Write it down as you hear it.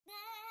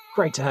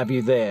Great to have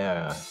you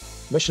there.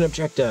 Mission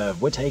objective,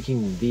 we're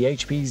taking the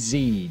HP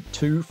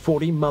Z240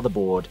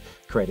 motherboard,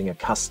 creating a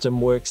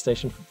custom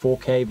workstation for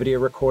 4K video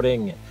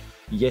recording.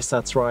 Yes,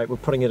 that's right, we're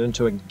putting it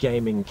into a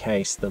gaming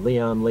case, the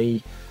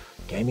Lian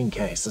gaming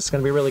case. It's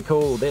going to be really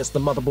cool. There's the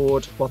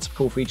motherboard, lots of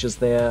cool features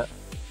there.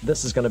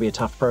 This is going to be a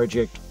tough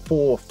project,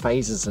 4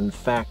 phases in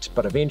fact,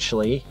 but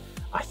eventually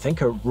I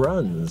think it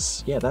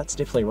runs. Yeah, that's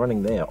definitely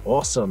running there.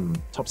 Awesome.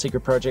 Top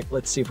secret project.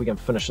 Let's see if we can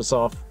finish this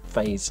off.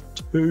 Phase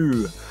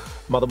 2.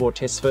 Motherboard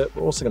test fit.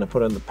 We're also going to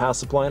put in the power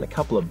supply and a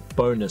couple of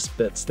bonus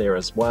bits there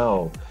as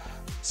well.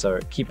 So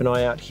keep an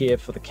eye out here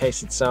for the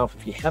case itself.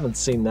 If you haven't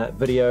seen that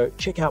video,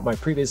 check out my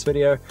previous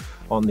video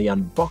on the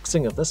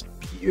unboxing of this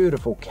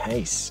beautiful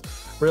case.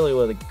 Really,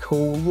 really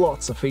cool.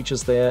 Lots of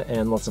features there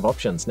and lots of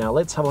options. Now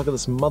let's have a look at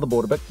this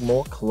motherboard a bit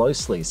more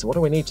closely. So what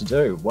do we need to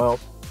do? Well,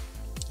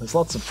 there's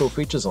lots of cool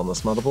features on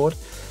this motherboard.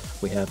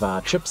 We have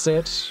our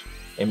chipset,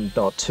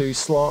 M.2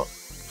 slot,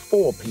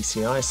 4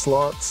 PCI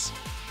slots,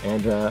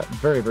 and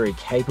very, very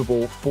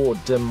capable 4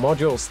 DIMM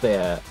modules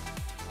there.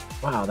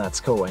 Wow, that's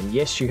cool. And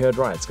yes, you heard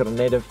right, it's got a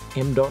native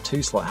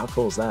M.2 slot. How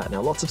cool is that?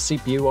 Now, lots of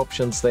CPU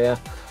options there.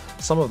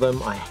 Some of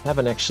them I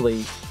haven't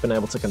actually been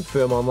able to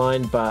confirm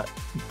online, but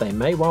they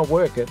may well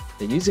work. They're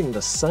using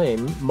the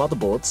same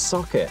motherboard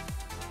socket.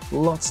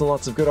 Lots and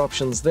lots of good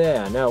options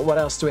there. Now, what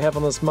else do we have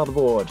on this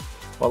motherboard?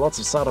 Well, lots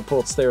of SATA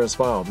ports there as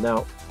well.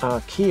 Now,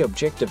 our key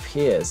objective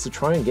here is to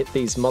try and get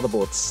these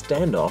motherboard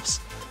standoffs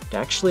to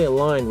actually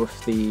align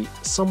with the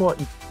somewhat,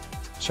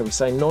 shall we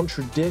say,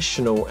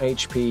 non-traditional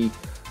HP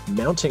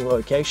mounting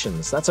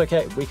locations. That's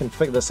okay, we can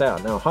figure this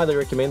out. Now, I highly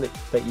recommend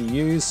that you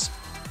use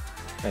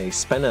a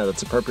spanner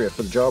that's appropriate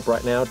for the job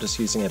right now, just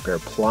using a pair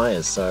of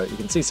pliers. So you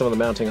can see some of the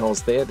mounting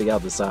holes there, the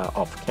others are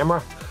off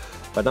camera.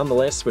 But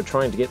nonetheless, we're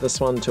trying to get this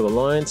one to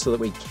align so that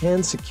we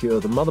can secure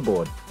the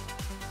motherboard.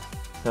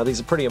 Now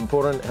these are pretty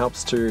important, it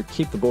helps to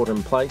keep the board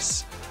in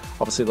place.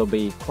 Obviously there'll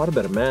be quite a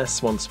bit of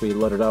mass once we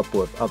load it up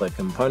with other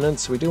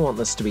components. We do want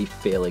this to be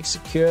fairly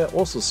secure,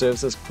 also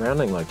serves as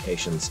grounding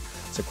locations.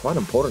 So quite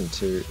important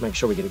to make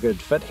sure we get a good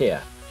fit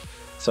here.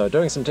 So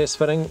doing some test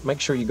fitting, make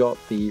sure you got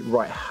the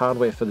right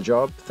hardware for the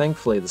job.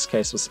 Thankfully this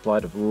case was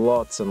supplied with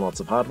lots and lots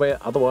of hardware,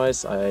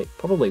 otherwise I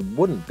probably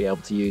wouldn't be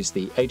able to use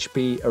the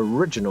HP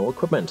original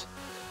equipment.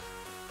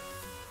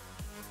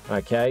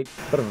 Okay,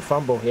 bit of a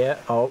fumble here.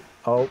 Oh,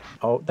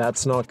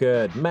 that's not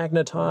good.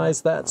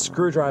 Magnetize that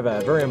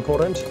screwdriver, very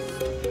important.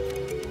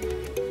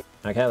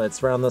 Okay,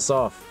 let's round this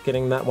off.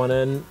 Getting that one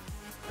in.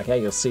 Okay,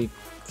 you'll see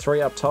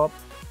 3 up top.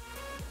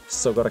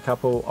 Still got a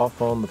couple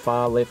off on the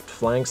far left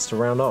flanks to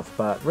round off,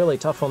 but really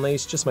tough on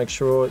these. Just make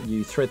sure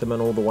you thread them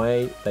in all the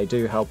way. They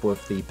do help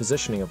with the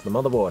positioning of the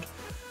motherboard.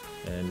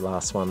 And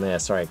last one there.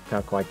 Sorry,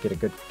 can't quite get a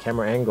good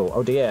camera angle.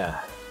 Oh dear.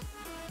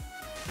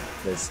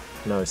 There's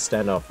no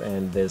standoff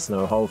and there's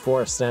no hole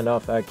for a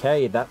standoff.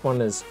 Okay, that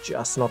one is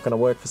just not going to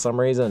work for some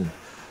reason.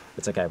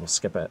 It's okay, we'll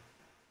skip it.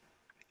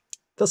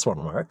 This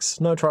one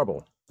works, no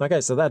trouble. Okay,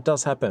 so that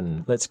does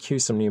happen. Let's cue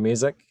some new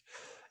music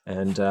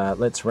and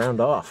let's round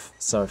off.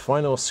 So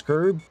final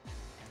screw,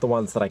 the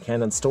ones that I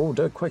can install,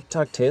 do a quick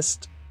tug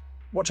test.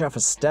 Watch out for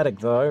static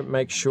though,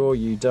 make sure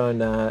you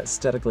don't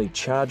statically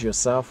charge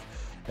yourself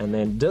and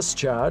then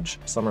discharge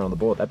somewhere on the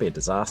board. That'd be a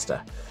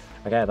disaster.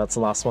 Okay, that's the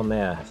last one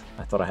there.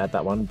 I thought I had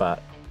that one,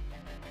 but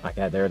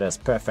okay, there it is.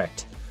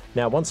 Perfect.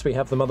 Now, once we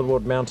have the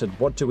motherboard mounted,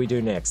 what do we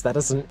do next? That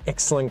is an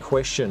excellent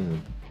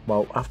question.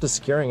 Well, after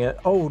securing it,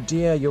 oh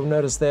dear, you'll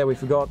notice there we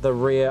forgot the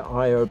rear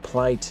I/O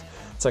plate.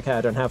 It's okay, I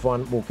don't have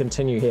one. We'll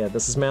continue here.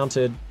 This is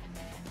mounted.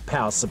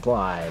 Power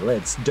supply.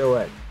 Let's do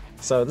it.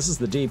 So this is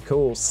the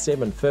DeepCool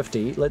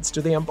 750. Let's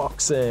do the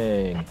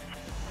unboxing.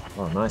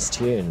 Oh, nice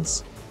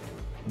tunes.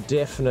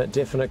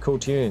 Definite cool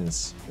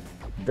tunes.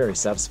 Very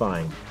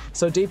satisfying.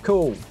 So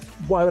DeepCool,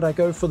 why would I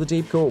go for the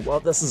DeepCool? Well,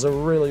 this is a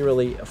really,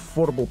 really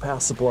affordable power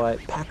supply,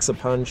 packs a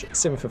punch,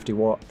 750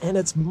 watt, and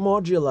it's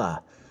modular.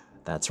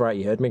 That's right,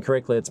 you heard me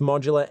correctly, it's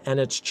modular and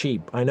it's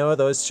cheap. I know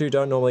those two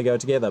don't normally go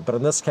together, but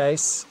in this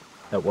case,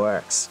 it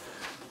works.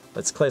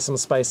 Let's clear some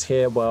space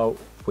here while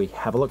we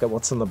have a look at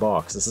what's in the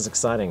box. This is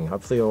exciting.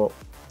 Hopefully you're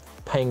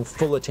paying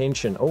full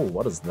attention. Oh,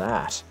 what is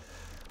that?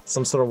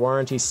 Some sort of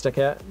warranty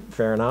sticker,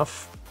 fair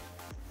enough.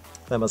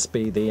 That must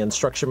be the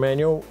instruction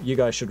manual. You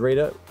guys should read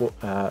it.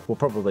 We'll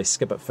probably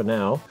skip it for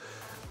now.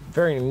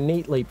 Very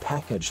neatly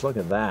packaged, look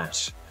at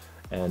that.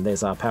 And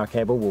there's our power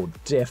cable. We'll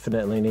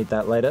definitely need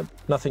that later.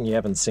 Nothing you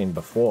haven't seen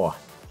before.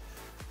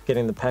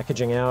 Getting the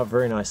packaging out,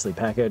 very nicely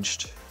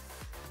packaged.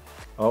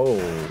 Oh,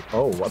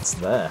 what's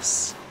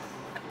this?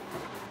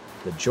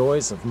 The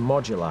joys of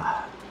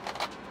modular.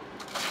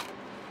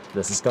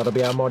 This has got to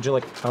be our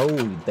modular. Oh,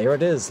 there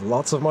it is.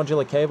 Lots of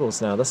modular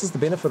cables now. This is the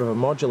benefit of a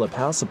modular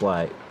power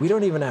supply. We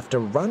don't even have to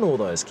run all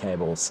those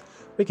cables.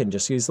 We can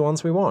just use the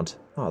ones we want.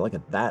 Oh, look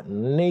at that.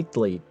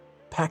 Neatly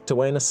packed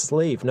away in a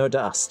sleeve. No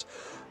dust.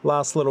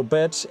 Last little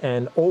bit,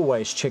 and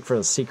always check for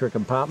a secret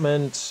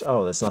compartment.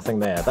 Oh, there's nothing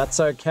there. That's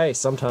okay.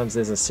 Sometimes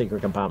there's a secret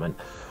compartment.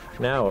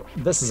 Now,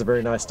 this is a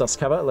very nice dust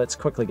cover. Let's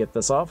quickly get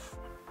this off.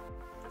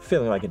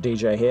 Feeling like a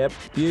DJ here.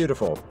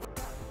 Beautiful.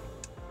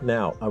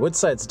 Now, I would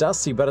say it's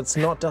dusty, but it's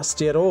not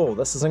dusty at all.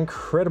 This is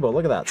incredible.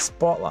 Look at that,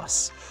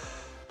 spotless.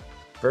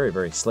 Very,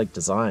 very sleek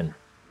design.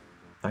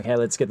 Okay,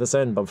 let's get this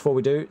in, but before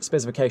we do,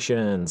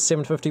 specifications,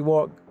 750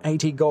 watt,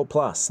 80 gold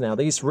plus. Now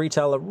these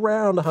retail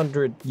around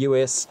 100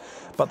 US,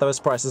 but those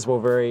prices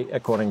will vary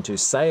according to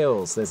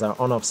sales. There's our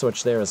on-off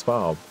switch there as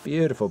well.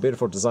 Beautiful,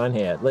 beautiful design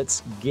here.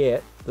 Let's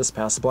get this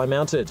power supply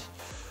mounted.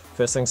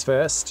 First things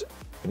first,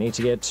 we need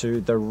to get to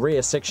the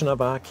rear section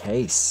of our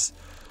case.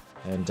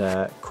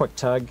 And quick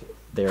tug,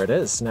 there it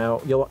is.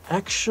 Now you'll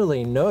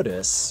actually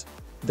notice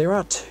there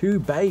are 2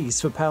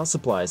 bays for power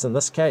supplies in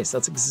this case.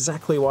 That's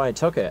exactly why I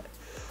took it.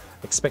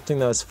 Expecting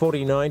those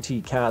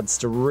 4090 cards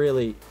to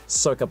really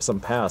soak up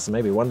some power, so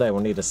maybe one day we'll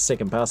need a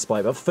second power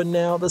supply, but for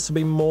now this will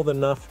be more than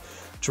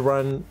enough to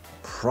run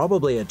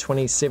probably a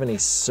 2070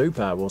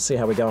 Super. We'll see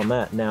how we go on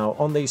that. Now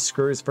on these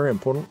screws, very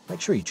important,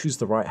 make sure you choose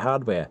the right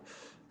hardware.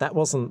 That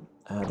wasn't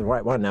the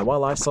right one. Now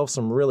while I solve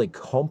some really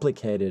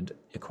complicated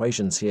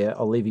equations here,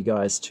 I'll leave you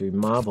guys to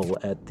marvel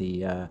at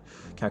the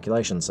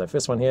calculations. So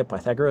first one here,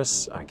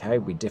 Pythagoras. Okay,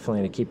 we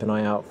definitely need to keep an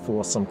eye out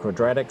for some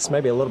quadratics,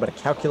 maybe a little bit of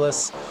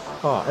calculus.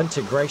 Oh,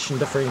 integration,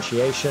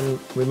 differentiation.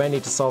 We may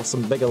need to solve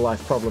some bigger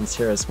life problems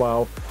here as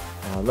well.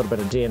 A little bit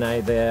of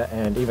DNA there,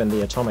 and even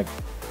the atomic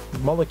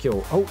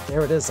molecule. Oh,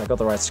 there it is. I got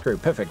the right screw.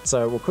 Perfect.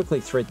 So we'll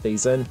quickly thread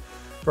these in.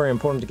 Very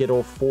important to get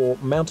all 4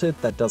 mounted.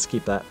 That does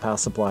keep that power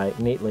supply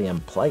neatly in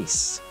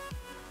place.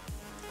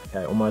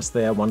 Okay, almost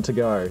there, 1 to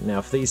go. Now,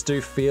 if these do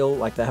feel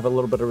like they have a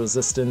little bit of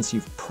resistance,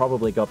 you've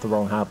probably got the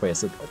wrong hardware,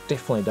 so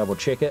definitely double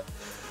check it.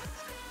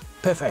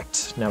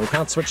 Perfect. Now, we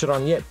can't switch it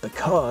on yet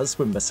because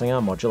we're missing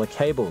our modular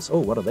cables. Oh,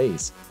 what are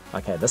these?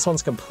 Okay, this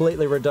one's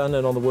completely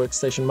redundant on the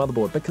Workstation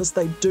motherboard because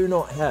they do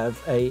not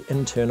have an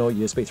internal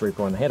USB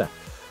 3.1 header,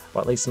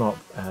 or at least not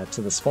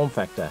to this form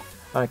factor.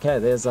 Okay,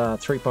 there's our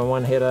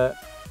 3.1 header.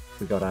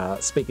 We've got our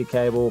speaker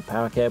cable,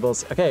 power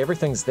cables. Okay,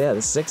 everything's there.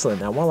 This is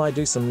excellent. Now, while I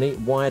do some neat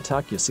wire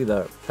tuck, you'll see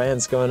the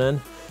fans going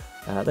in.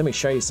 Let me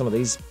show you some of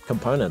these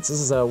components. This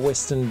is a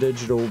Western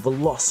Digital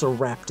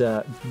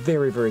VelociRaptor,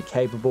 very, very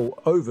capable,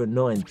 over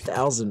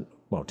 9,000,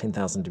 well,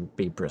 10,000 to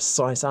be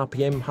precise,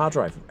 RPM hard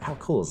drive. How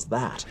cool is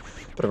that?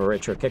 Bit of a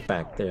retro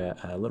kickback. They're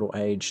a little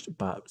aged,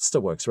 but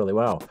still works really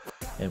well.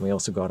 And we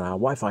also got our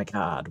Wi-Fi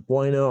card.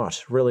 Why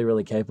not? Really,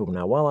 really capable.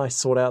 Now, while I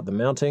sort out the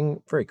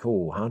mounting, very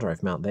cool hard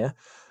drive mount there.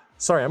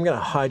 Sorry, I'm going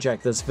to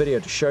hijack this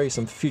video to show you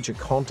some future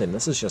content.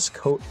 This is just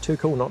too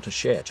cool not to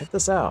share. Check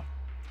this out.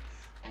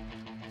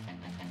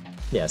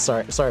 Yeah,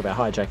 sorry about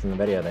hijacking the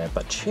video there,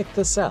 but check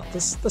this out.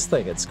 This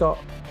thing, it's got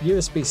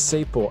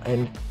USB-C port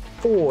and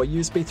 4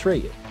 USB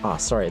 3. Ah,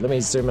 sorry, let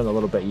me zoom in a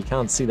little bit. You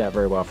can't see that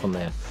very well from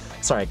there.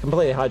 Sorry,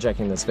 completely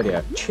hijacking this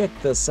video. Check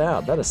this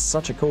out. That is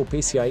such a cool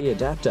PCIe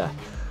adapter.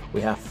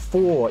 We have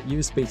 4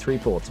 USB 3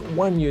 ports,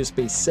 1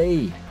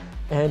 USB-C.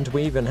 And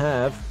we even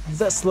have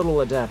this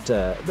little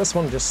adapter. This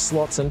one just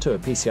slots into a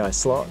PCI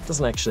slot,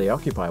 doesn't actually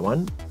occupy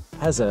one,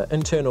 has an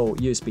internal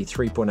USB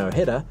 3.0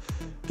 header,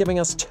 giving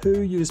us 2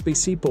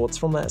 USB-C ports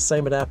from that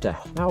same adapter.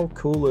 How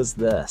cool is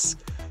this?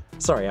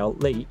 Sorry, I'll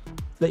let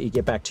you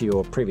get back to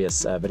your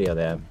previous video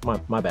there.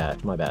 My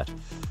bad.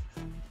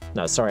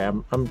 No, sorry,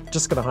 I'm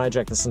just gonna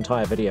hijack this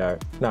entire video.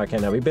 No, okay,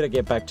 no, we better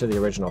get back to the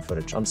original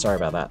footage. I'm sorry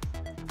about that.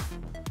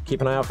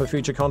 Keep an eye out for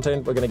future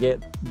content. We're gonna get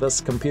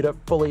this computer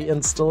fully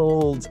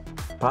installed.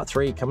 Part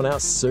 3 coming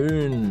out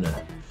soon,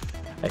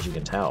 as you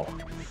can tell.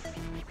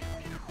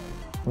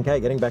 Okay,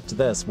 getting back to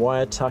this.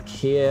 Wire tuck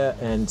here,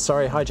 and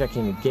sorry,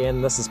 hijacking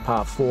again. This is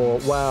part 4.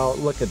 Wow,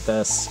 look at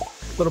this.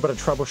 A little bit of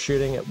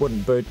troubleshooting, it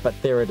wouldn't boot, but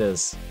there it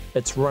is.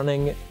 It's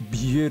running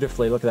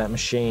beautifully. Look at that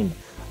machine.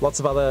 Lots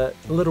of other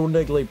little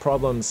niggly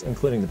problems,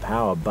 including the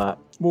power, but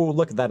we'll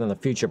look at that in the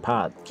future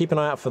part. Keep an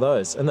eye out for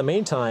those. In the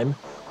meantime,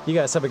 you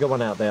guys have a good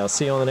one out there. I'll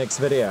see you on the next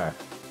video.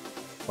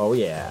 Oh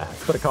yeah,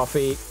 bit of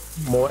coffee,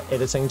 more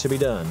editing to be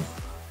done.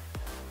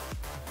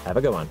 Have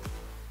a good one.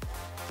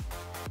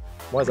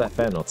 Why is that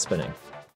fan not spinning?